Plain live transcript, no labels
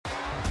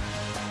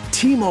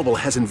T-Mobile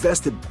has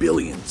invested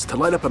billions to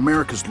light up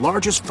America's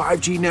largest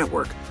 5G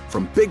network,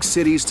 from big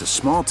cities to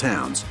small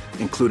towns,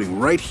 including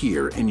right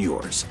here in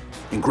yours.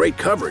 And great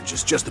coverage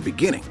is just the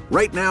beginning.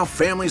 Right now,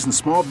 families and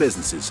small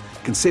businesses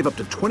can save up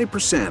to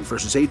 20%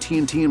 versus AT&T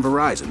and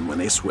Verizon when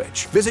they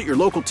switch. Visit your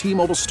local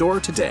T-Mobile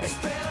store today.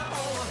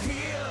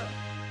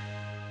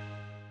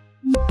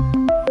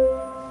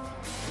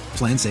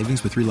 Plan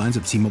savings with 3 lines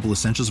of T-Mobile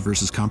Essentials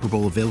versus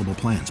comparable available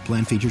plans.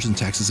 Plan features and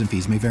taxes and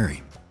fees may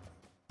vary.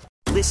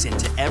 Listen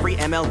to every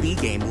MLB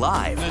game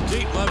live. In the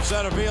deep left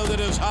center field, it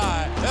is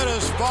high, it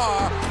is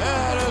far,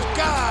 it is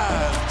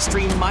gone.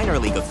 Stream minor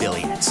league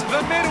affiliates.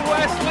 The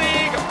Midwest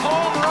League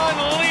home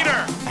run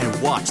leader.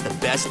 And watch the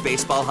best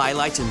baseball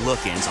highlights and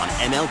look-ins on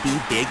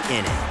MLB Big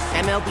Inning.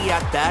 MLB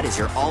At Bat is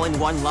your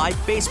all-in-one live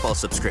baseball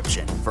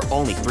subscription for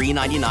only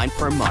 $3.99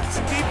 per month.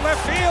 Deep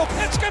left field,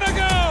 it's gonna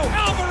go.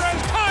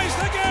 Alvarez ties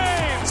the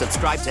game.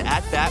 Subscribe to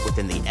At Bat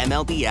within the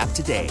MLB app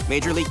today.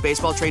 Major League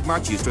Baseball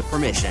trademarks used with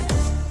permission.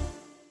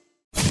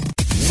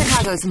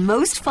 Chicago's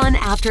most fun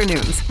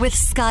afternoons with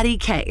Scotty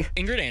K.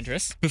 Ingrid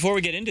Andress, before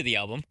we get into the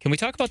album, can we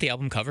talk about the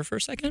album cover for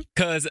a second?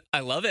 Because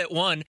I love it,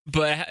 one,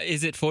 but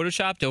is it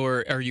photoshopped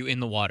or are you in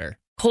the water?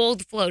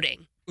 Cold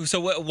floating. So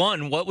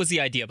what was the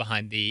idea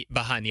behind the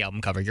album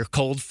cover? You're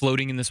cold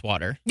floating in this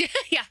water.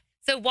 Yeah.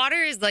 So water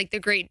is like the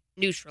great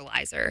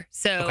neutralizer.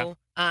 So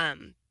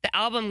the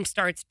album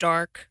starts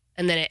dark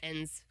and then it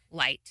ends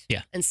light.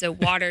 Yeah. And so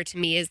water to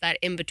me is that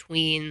in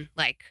between,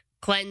 like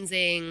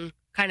cleansing,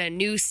 kind of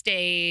new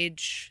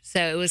stage.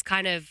 So it was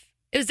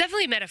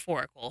definitely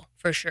metaphorical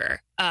for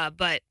sure.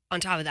 But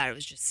on top of that, it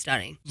was just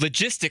stunning.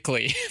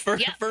 Logistically,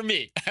 for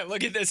me, I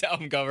look at this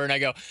album cover and I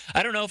go,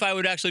 I don't know if I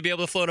would actually be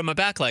able to float on my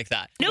back like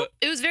that. Nope,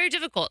 it was very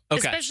difficult,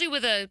 especially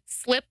with a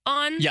slip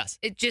on. Yes.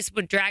 It just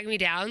would drag me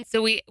down.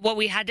 So what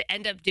we had to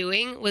end up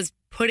doing was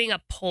putting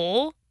a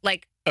pole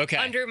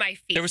under my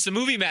feet. There was some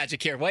movie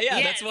magic here. Well, yeah,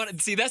 yes.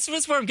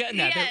 That's where I'm getting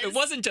at. Yes. It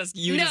wasn't just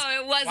you. No,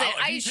 it wasn't. Wow.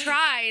 I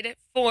tried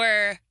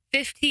for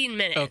 15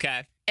 minutes.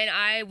 Okay. And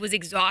I was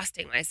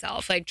exhausting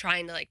myself,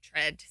 trying to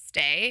tread to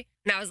stay.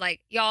 And I was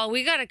like, y'all,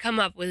 we got to come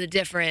up with a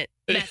different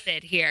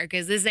method here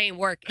because this ain't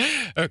working.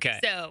 Okay.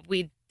 So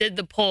we did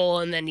the poll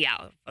and then,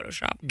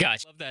 Photoshop.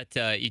 Gotcha. I love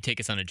that you take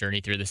us on a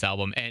journey through this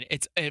album. And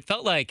I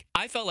felt like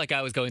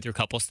I was going through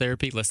couples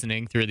therapy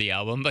listening through the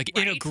album, right?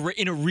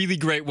 in a really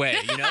great way,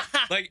 you know?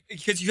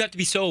 Because you have to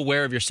be so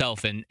aware of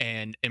yourself and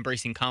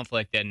embracing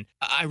conflict. And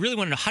I really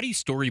want to know, how do you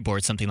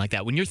storyboard something like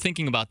that? When you're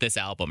thinking about this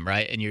album,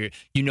 right? And you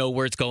know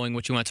where it's going,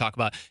 what you want to talk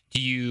about.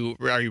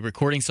 Are you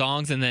recording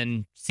songs and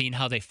then seeing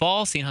how they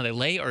fall, seeing how they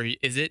lay? Or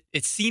is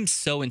it seems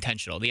so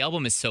intentional. The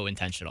album is so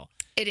intentional.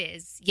 It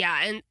is,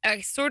 yeah. And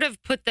I sort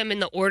of put them in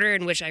the order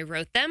in which I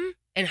wrote them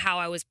and how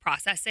I was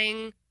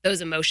processing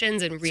those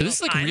emotions in real time. So this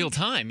is like real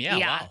time, yeah.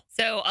 Wow.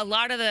 So a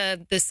lot of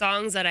the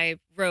songs that I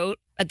wrote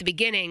at the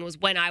beginning was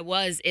when I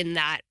was in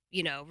that,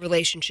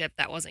 relationship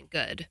that wasn't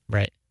good.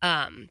 Right.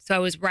 So I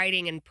was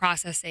writing and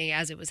processing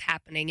as it was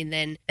happening. And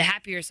then the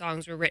happier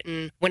songs were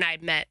written when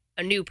I'd met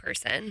a new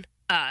person.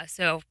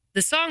 So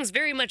the songs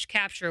very much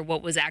capture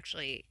what was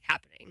actually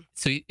happening.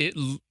 So it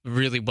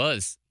really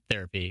was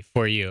therapy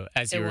for you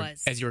as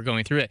you were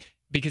going through it,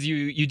 because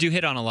you do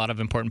hit on a lot of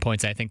important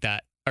points, I think,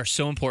 that are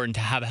so important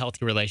to have a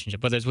healthy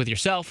relationship, whether it's with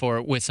yourself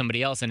or with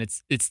somebody else. And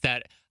it's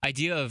that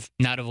idea of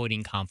not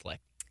avoiding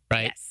conflict,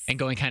 right? Yes. And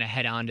going kind of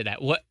head on to that.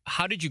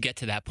 How did you get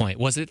to that point?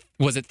 Was it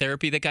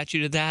therapy that got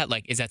you to that?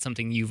 Is that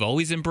something you've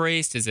always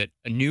embraced? Is it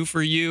new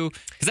for you?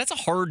 Because that's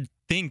a hard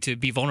thing to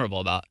be vulnerable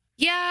about.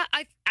 Yeah,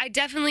 I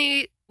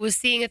definitely was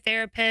seeing a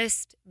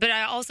therapist, but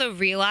I also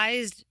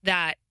realized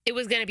that it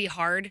was going to be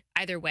hard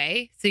either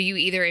way. So you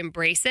either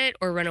embrace it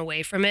or run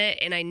away from it.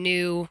 And I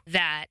knew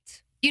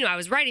that, I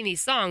was writing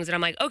these songs and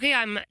I'm like, okay,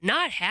 I'm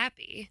not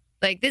happy.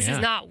 This is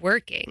not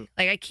working.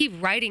 I keep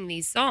writing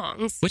these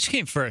songs. Which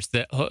came first?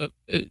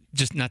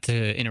 Just not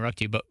to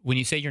interrupt you, but when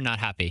you say you're not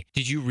happy,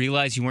 did you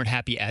realize you weren't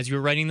happy as you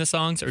were writing the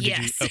songs? Or did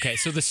yes. you? Okay,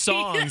 so the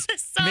songs,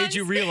 made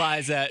you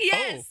realize that,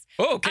 yes.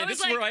 okay, this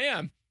is where I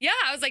am. Yeah,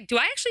 I was like, do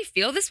I actually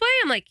feel this way?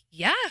 I'm like,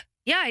 yeah,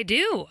 I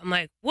do. I'm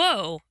like,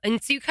 whoa.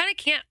 And so you kind of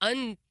can't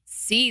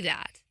unsee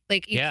that.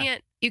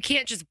 You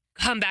can't just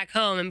come back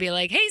home and be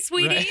like, hey,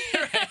 sweetie,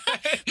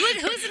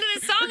 listen to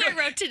this song I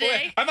wrote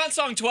today. I'm on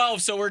song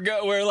 12, so we're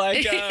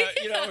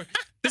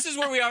this is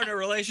where we are in a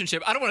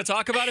relationship. I don't want to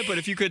talk about it, but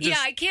if you could just...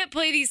 Yeah, I can't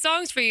play these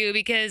songs for you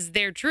because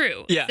they're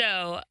true. Yeah.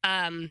 So,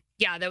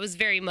 that was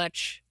very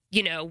much,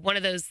 one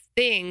of those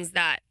things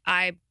that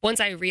once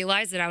I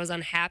realized that I was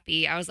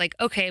unhappy, I was like,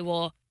 okay,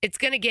 well, it's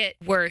going to get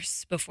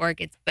worse before it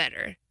gets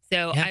better.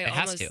 So it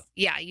has to.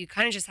 Yeah, you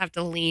kind of just have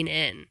to lean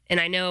in. And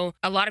I know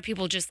a lot of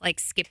people just like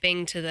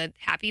skipping to the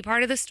happy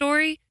part of the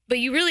story, but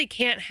you really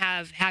can't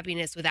have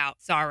happiness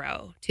without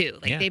sorrow too.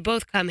 They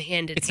both come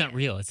hand in hand. It's not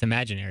real. It's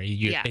imaginary.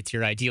 It's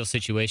your ideal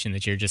situation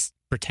that you're just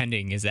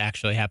pretending is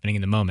actually happening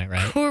in the moment,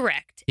 right?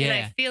 Correct. Yeah.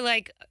 And I feel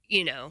like,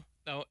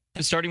 So,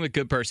 starting with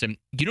Good Person,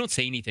 you don't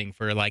say anything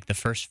for the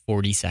first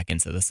 40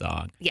 seconds of the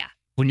song. Yeah.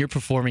 When you're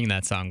performing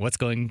that song, what's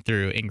going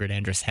through Ingrid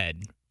Andress'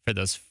 head for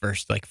those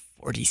first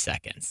 40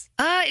 seconds?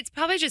 It's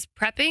probably just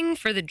prepping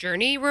for the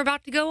journey we're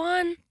about to go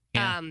on.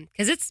 Yeah.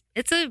 Because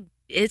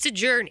it's a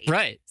journey.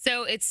 Right.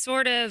 So it's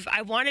sort of,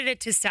 I wanted it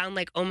to sound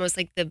like almost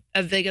like a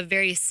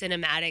very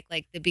cinematic,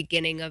 like the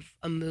beginning of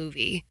a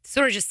movie.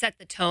 Sort of just set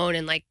the tone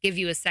and like give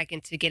you a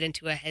second to get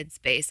into a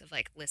headspace of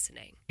like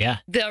listening. Yeah.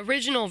 The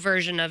original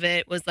version of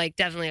it was like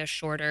definitely a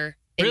shorter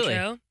Really?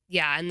 intro.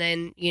 Yeah. And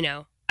then,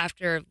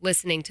 after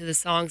listening to the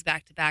songs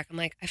back to back, I'm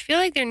like, I feel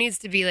like there needs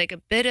to be like a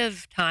bit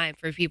of time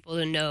for people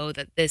to know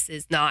that this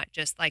is not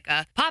just like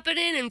a pop it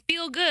in and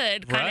feel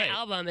good kind Right. of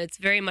album. It's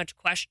very much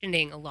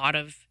questioning a lot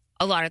of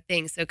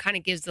things. So it kind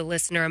of gives the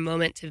listener a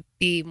moment to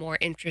be more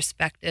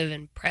introspective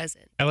and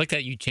present. I like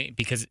that you changed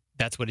because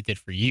that's what it did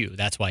for you.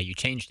 That's why you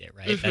changed it,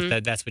 right?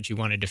 Mhm. That's what you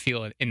wanted to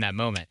feel in that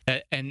moment.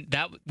 And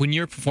that when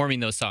you're performing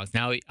those songs,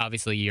 now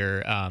obviously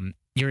you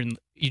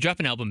drop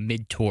an album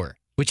mid-tour,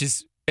 which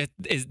is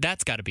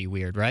that's got to be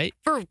weird, right?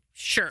 For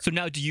sure. So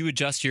now, do you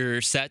adjust your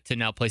set to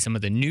now play some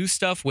of the new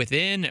stuff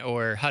within,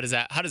 or how does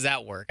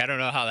that work? I don't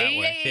know how that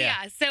works.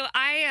 Yeah. So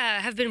I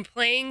have been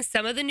playing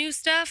some of the new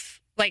stuff,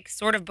 like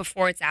sort of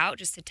before it's out,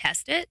 just to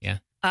test it. Yeah.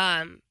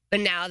 But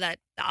now that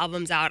the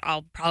album's out,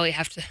 I'll probably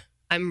have to.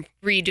 I'm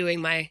redoing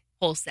my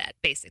whole set,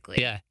 basically.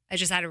 Yeah. I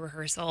just had a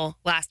rehearsal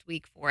last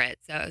week for it,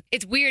 so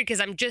it's weird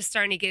because I'm just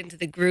starting to get into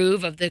the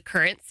groove of the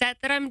current set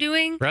that I'm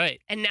doing. Right.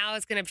 And now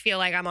it's gonna feel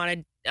like I'm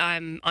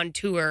on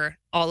tour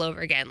all over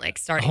again, like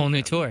A starting whole new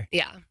from- tour.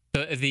 Yeah.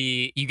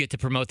 You get to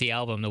promote the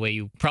album the way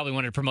you probably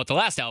wanted to promote the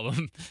last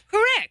album,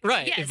 Correct.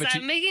 Right, Yes, but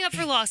I'm making up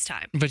for lost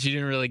time. but you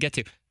didn't really get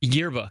to.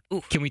 Yearbook.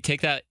 Ooh. Can we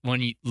take that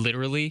one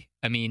literally?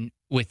 I mean,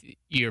 with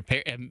your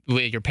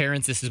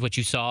parents, this is what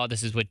you saw.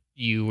 This is what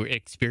you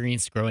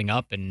experienced growing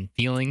up and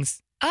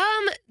feelings.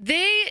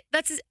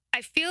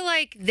 I feel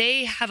like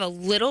they have a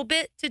little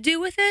bit to do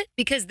with it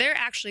because they're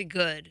actually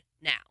good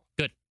now.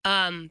 Good.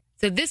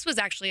 So this was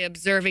actually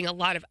observing a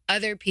lot of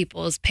other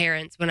people's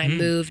parents when I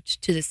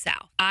moved to the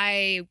South.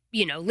 I,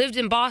 lived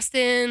in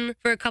Boston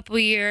for a couple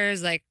of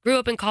years, like grew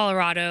up in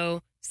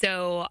Colorado.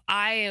 So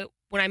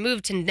when I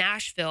moved to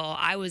Nashville,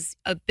 I was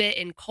a bit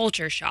in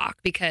culture shock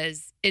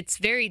because it's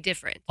very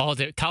different. All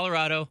day,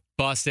 Colorado,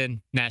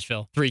 Boston,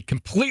 Nashville, 3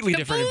 completely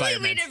different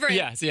environments. Different.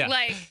 Yes, yeah.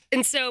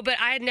 But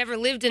I had never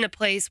lived in a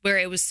place where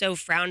it was so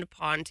frowned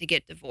upon to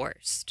get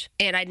divorced.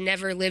 And I'd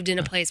never lived in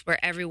a place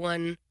where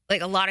everyone,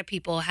 like a lot of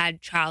people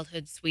had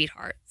childhood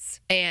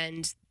sweethearts.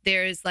 And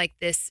there's like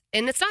this,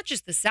 and it's not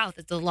just the South,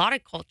 it's a lot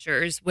of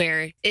cultures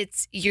where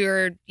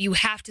you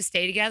have to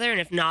stay together. And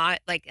if not,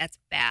 like that's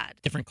bad.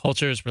 Different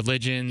cultures,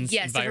 religions,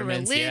 Yes, different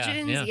environments.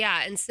 religions.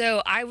 Yeah. And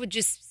so I would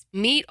just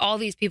meet all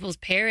these people's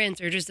parents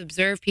or just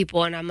observe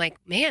people. And I'm like,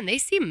 man, they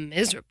seem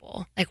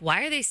miserable. Like,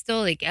 why are they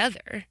still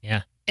together?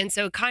 Yeah. And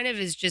so it kind of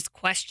is just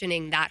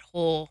questioning that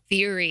whole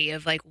theory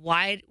of like,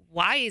 why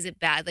is it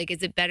bad? Like,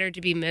 is it better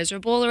to be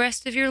miserable the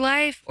rest of your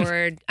life?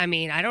 Or, I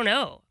mean, I don't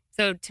know.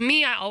 So to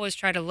me, I always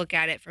try to look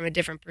at it from a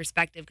different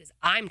perspective because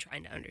I'm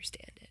trying to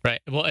understand it. Right.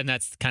 Well, and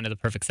that's kind of the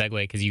perfect segue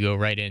because you go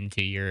right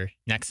into your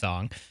next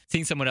song.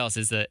 Seeing Someone Else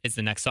is the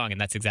next song, and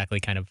that's exactly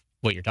kind of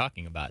what you're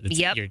talking about.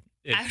 Yep.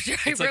 After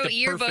I it's like wrote the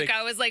Yearbook, perfect-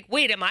 I was like,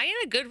 wait, am I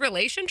in a good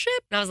relationship?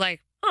 And I was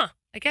like,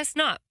 I guess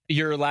not.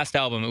 Your last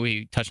album,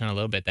 we touched on a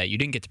little bit that you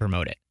didn't get to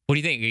promote it. What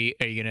do you think?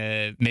 Are you going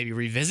to maybe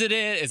revisit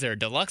it? Is there a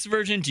deluxe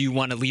version? Do you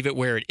want to leave it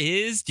where it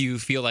is? Do you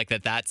feel like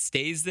that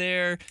stays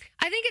there?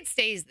 I think it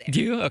stays there.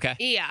 Do you? Okay.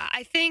 Yeah,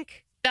 I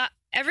think that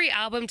every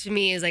album to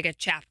me is like a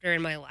chapter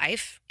in my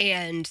life.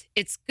 And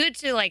it's good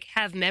to like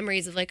have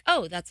memories of like,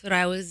 oh, that's what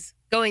I was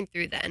going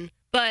through then.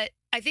 But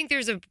I think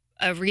there's a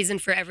reason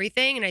for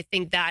everything. And I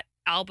think that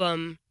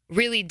album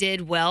really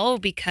did well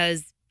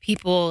because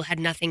people had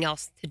nothing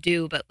else to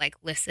do but like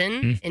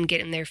listen and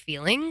get in their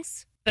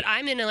feelings. But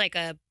I'm in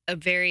a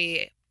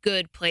very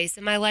good place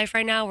in my life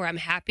right now where I'm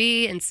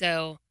happy. And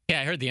so yeah,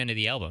 I heard the end of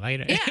the album.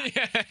 I'm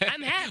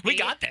happy. We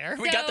got there.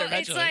 We got there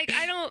eventually.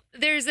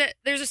 It's like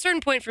there's a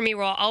certain point for me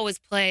where I'll always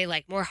play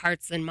like More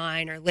Hearts Than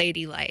Mine or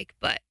Ladylike.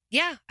 But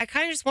yeah, I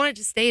kind of just wanted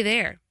to stay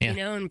there,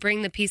 and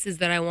bring the pieces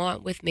that I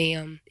want with me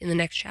in the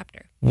next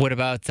chapter. What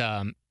about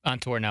on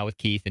tour now with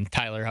Keith and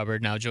Tyler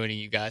Hubbard now joining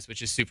you guys,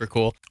 which is super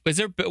cool.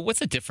 What's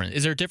the difference?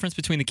 Is there a difference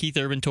between the Keith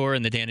Urban tour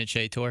and the Dan and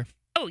Shay tour?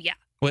 Oh yeah.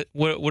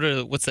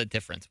 What's that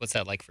difference? What's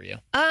that like for you?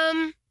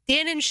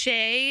 Dan and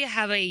Shay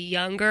have a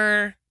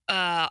younger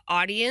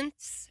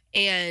audience,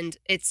 and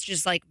it's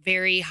just like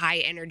very high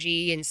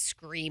energy and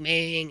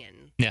screaming,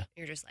 and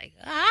you're just like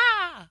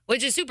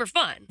which is super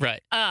fun.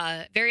 Right.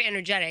 Very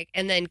energetic.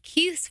 And then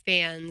Keith's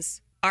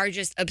fans are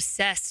just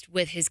obsessed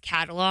with his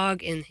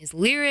catalog and his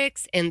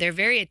lyrics, and they're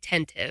very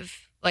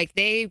attentive. Like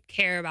they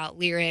care about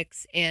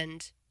lyrics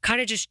and kind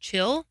of just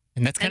chill.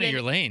 And that's kind of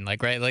your lane,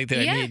 like, right? Like,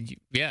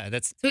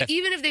 that's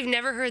even if they've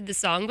never heard the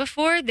song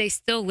before, they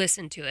still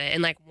listen to it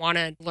and like want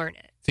to learn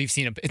it. So you've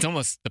seen it's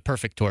almost the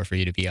perfect tour for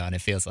you to be on,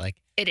 it feels like.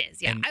 It is,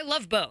 yeah. And, I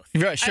love both.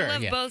 Right, sure, I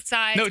love both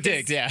sides. No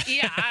digs, yeah.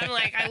 Yeah, I'm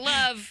like, I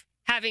love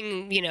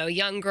having,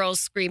 young girls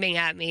screaming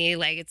at me.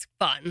 Like, it's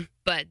fun.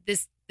 But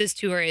this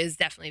tour is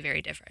definitely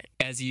very different.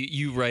 As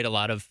you write a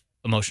lot of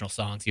emotional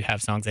songs, you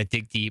have songs that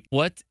dig deep.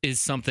 What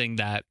is something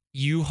that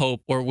you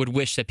hope or would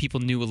wish that people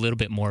knew a little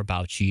bit more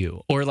about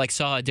you, or like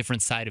saw a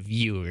different side of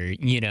you,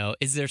 or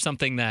is there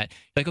something that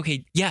like,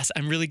 okay, yes,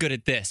 I'm really good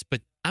at this,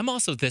 but I'm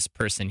also this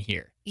person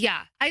here?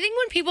 Yeah. I think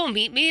when people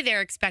meet me,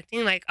 they're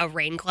expecting like a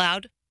rain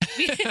cloud.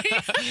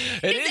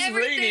 It is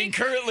raining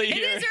currently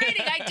here. It is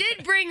raining. I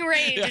did bring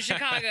rain to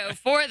Chicago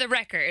for the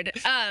record.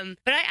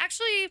 But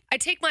I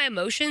take my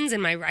emotions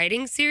and my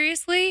writing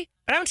seriously,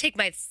 but I don't take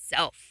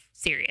myself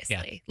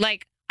seriously. Yeah.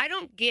 Like, I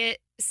don't get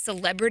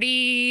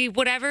celebrity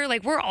whatever.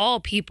 Like, we're all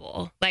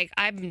people. Like,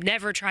 I'm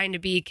never trying to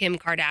be Kim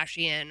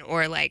Kardashian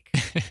or like,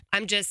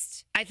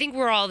 I think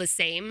we're all the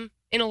same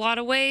in a lot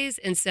of ways.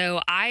 And so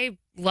I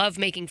love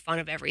making fun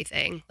of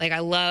everything. Like, I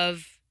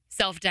love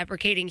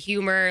self-deprecating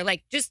humor,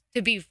 like just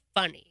to be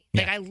funny.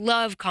 Like, I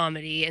love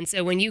comedy. And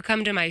so when you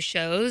come to my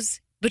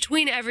shows,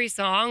 between every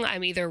song,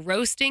 I'm either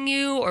roasting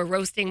you or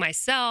roasting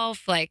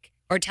myself, like,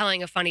 or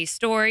telling a funny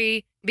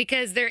story,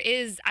 because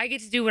I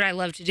get to do what I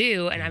love to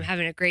do, and I'm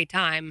having a great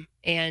time.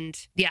 And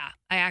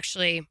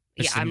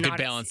I'm not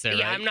balance there,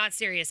 Yeah, right? I'm not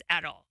serious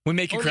at all. We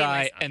make you Only in my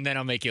cry, songs. and then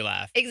I'll make you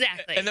laugh.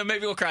 Exactly. And then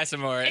maybe we'll cry some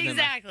more. And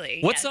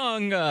Exactly. What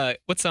song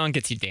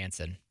gets you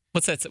dancing?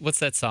 What's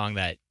that song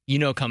that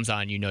comes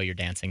on, you're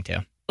dancing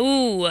to?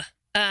 Ooh.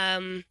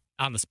 On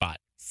the spot.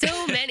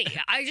 So many.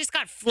 I just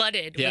got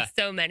flooded with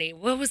so many.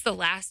 What was the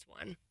last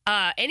one?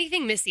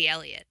 Anything Missy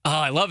Elliott. Oh,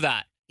 I love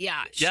that.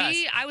 Yeah. Yes.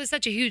 I was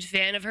such a huge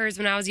fan of hers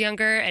when I was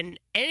younger, and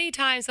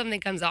anytime something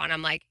comes on,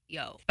 I'm like,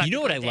 yo. You know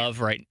what I love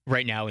right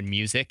now in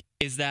music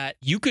is that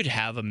you could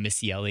have a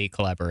Missy Elliott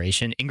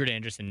collaboration, Ingrid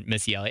Anderson,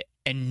 Missy Elliott,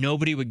 and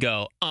nobody would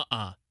go,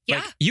 Yeah.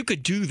 Like, you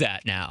could do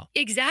that now.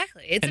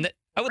 Exactly.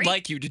 I would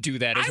like you to do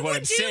that, is I what would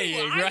I'm too.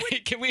 saying,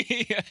 right? Can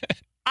we?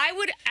 I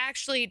would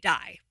actually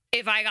die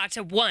if I got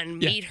to, 1,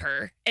 meet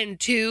her, and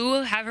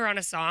 2, have her on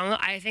a song.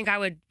 I think I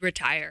would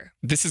retire.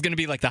 This is going to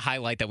be like the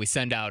highlight that we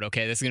send out,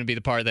 okay? This is going to be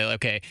the part that,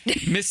 okay,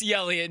 Missy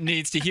Elliott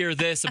needs to hear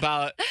this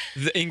about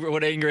what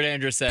Ingrid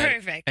Andress said.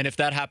 Perfect. And if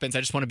that happens, I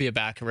just want to be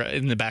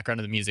in the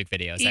background of the music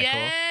video. Is that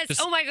cool? Yes.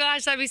 Oh my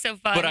gosh, that'd be so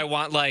fun. But I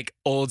want like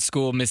old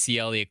school Missy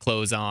Elliott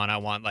clothes on. I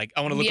want to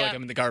look like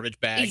I'm in the garbage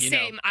bag.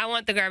 Same. I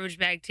want the garbage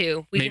bag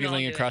too. Maybe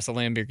leaning across a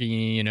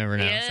Lamborghini. You never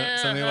know. Yeah,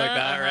 something like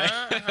that,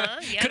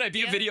 right? Yep, Could I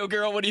be a video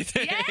girl? What do you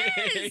think?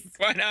 Yes.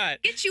 Why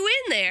not? Get you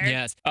in there.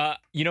 Yes.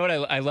 You know what?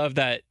 I love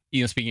that.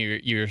 Speaking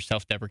of your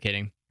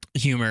self-deprecating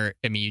humor,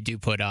 I mean, you do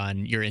put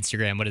on your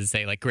Instagram. What does it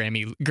say? Like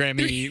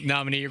Grammy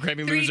nominee or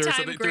Grammy loser or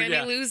something.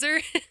 Grammy loser.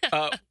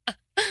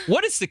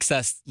 What does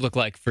success look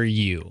like for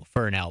you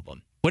for an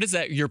album? What is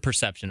your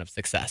perception of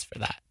success for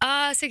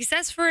that?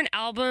 Success for an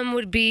album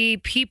would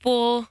be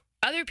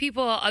other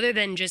people other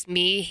than just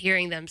me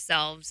hearing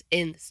themselves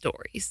in the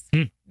stories.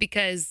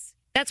 Because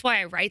that's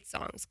why I write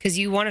songs, because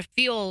you want to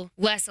feel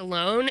less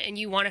alone and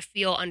you want to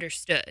feel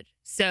understood.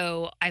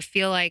 So I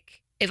feel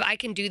like if I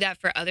can do that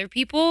for other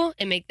people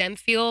and make them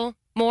feel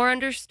more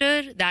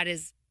understood,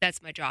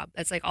 that's my job.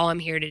 That's like all I'm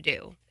here to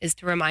do, is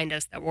to remind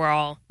us that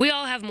we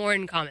all have more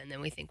in common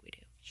than we think we do.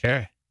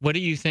 Sure. What do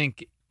you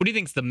think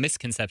is the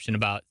misconception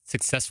about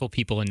successful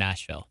people in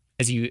Nashville?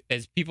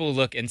 As people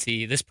look and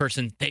see this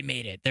person, they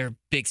made it. They're a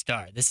big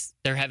star.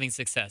 They're having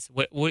success.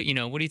 What do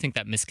you think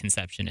that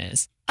misconception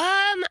is?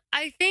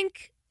 I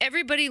think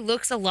everybody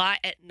looks a lot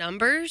at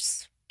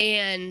numbers,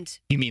 and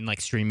you mean like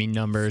streaming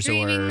numbers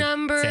or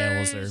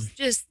sales or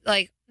just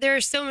like there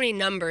are so many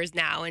numbers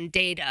now and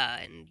data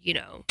and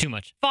too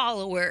much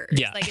followers.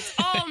 Yeah. Like it's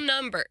all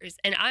numbers,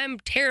 and I'm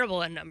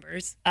terrible at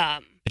numbers.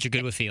 But you're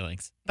good with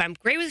feelings. But I'm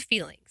great with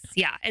feelings.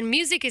 Yeah. And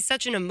music is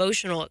such an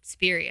emotional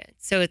experience.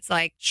 So it's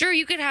like, sure,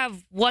 you could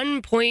have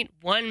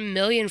 1.1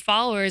 million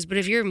followers, but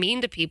if you're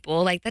mean to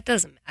people, like that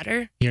doesn't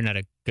matter. You're not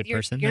a good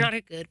person. You're not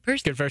a good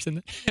person. Good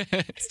person.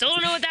 Still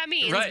don't know what that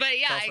means, right. but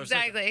yeah,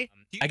 exactly.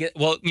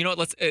 Well, you know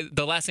what?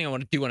 The last thing I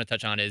want to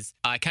touch on is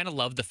I kind of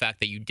love the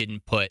fact that you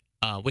didn't put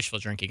wishful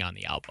drinking on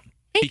the album.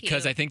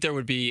 Because I think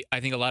I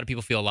think a lot of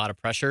people feel a lot of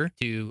pressure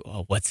to,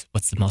 what's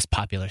the most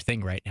popular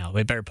thing right now?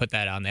 We better put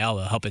that on the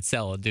album, help it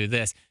sell, do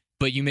this.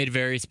 But you made it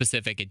very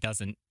specific. It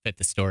doesn't fit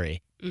the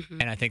story. Mm-hmm.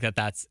 And I think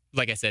that's,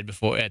 like I said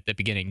before at the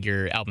beginning,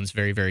 your album's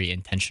very, very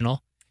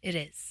intentional. It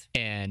is.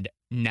 And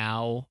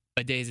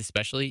nowadays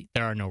especially,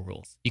 there are no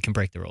rules. You can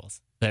break the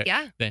rules.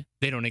 They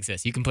don't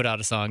exist. You can put out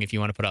a song if you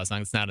want to put out a song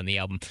that's not on the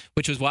album,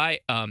 which was why,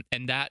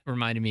 and that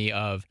reminded me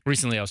of,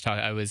 recently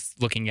I was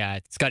looking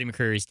at Scotty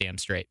McCreery's Damn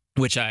Straight,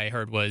 which I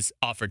heard was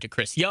offered to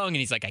Chris Young, and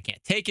he's like, I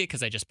can't take it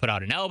because I just put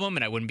out an album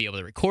and I wouldn't be able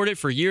to record it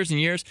for years and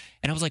years.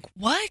 And I was like,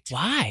 what?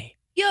 Why?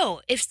 Yo,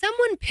 if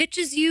someone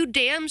pitches you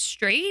Damn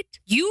Straight,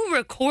 you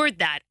record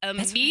that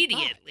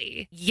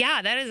immediately.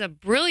 Yeah, that is a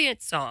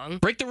brilliant song.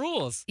 Break the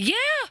rules. Yeah.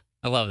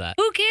 I love that.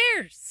 Who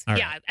cares? All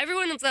yeah, right.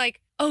 Everyone's like,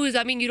 oh, does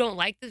that mean you don't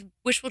like the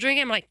wishful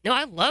drinking? I'm like, no,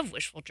 I love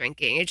wishful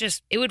drinking.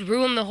 It would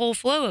ruin the whole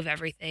flow of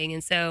everything.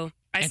 And so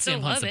I still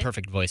Sam love Hunt's it. the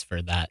perfect voice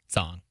for that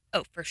song.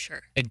 Oh, for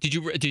sure. And did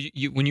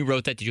you when you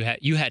wrote that,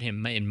 you had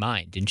him in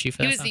mind, didn't you?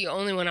 For He that was song? the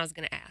only one I was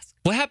going to ask.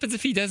 What happens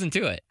if he doesn't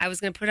do it? I was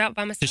going to put it out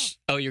by myself.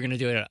 You're going to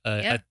do it.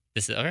 Yeah.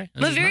 This is all right.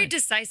 I'm a very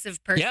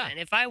decisive person. Yeah.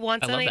 If I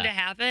want I love something that. to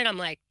happen, I'm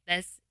like,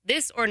 this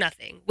this or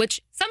nothing,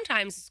 which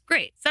sometimes is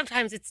great.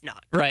 Sometimes it's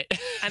not. Right.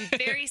 I'm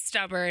very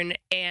stubborn,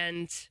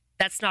 and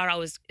that's not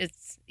always,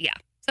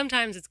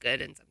 sometimes it's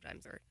good, and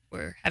sometimes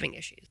we're having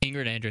issues.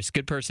 Ingrid Andress,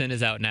 Good Person,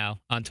 is out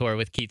now on tour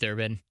with Keith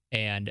Urban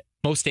and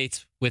Most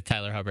Dates with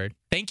Tyler Hubbard.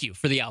 Thank you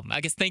for the album.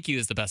 I guess thank you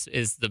is the best,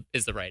 is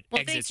the right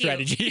exit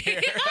strategy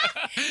here.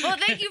 Well,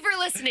 thank you for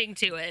listening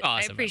to it.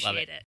 Awesome. I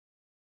appreciate it.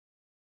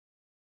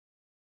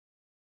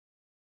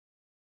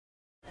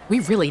 We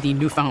really need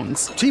new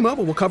phones.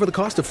 T-Mobile will cover the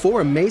cost of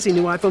 4 amazing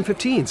new iPhone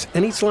 15s,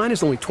 and each line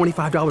is only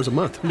 $25 a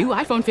month. New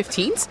iPhone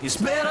 15s? It's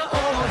better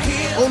over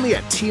here. Only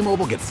at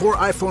T-Mobile, get 4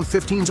 iPhone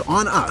 15s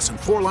on us and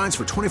 4 lines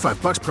for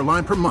 $25 per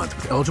line per month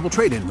with eligible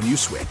trade-in when you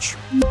switch.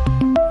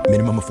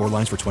 Minimum of 4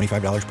 lines for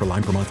 $25 per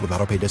line per month with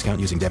autopay discount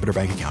using debit or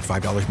bank account.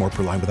 $5 more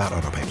per line without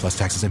autopay, plus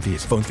taxes and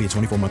fees. Phone fee at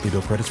 24 monthly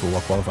bill credits for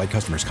well-qualified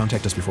customers.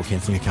 Contact us before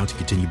canceling account to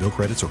continue bill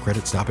credits or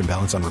credit stop and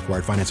balance on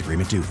required finance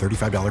agreement due.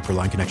 $35 per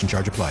line connection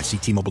charge applies. See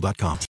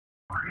T-Mobile.com.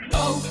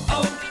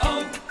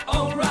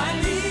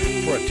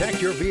 O'Reilly.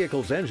 Protect your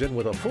vehicle's engine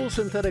with a full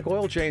synthetic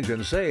oil change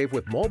and save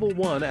with Mobil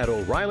 1 at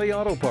O'Reilly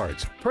Auto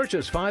Parts.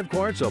 Purchase 5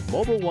 quarts of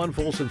Mobil 1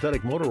 full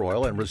synthetic motor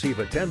oil and receive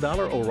a $10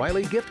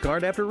 O'Reilly gift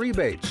card after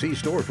rebate. See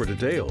store for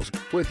details.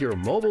 With your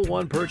Mobil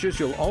 1 purchase,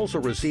 you'll also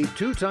receive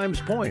 2 times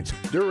points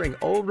during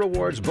O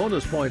Rewards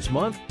Bonus Points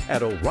Month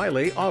at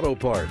O'Reilly Auto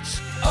Parts.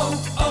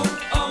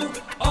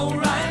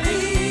 O'Reilly.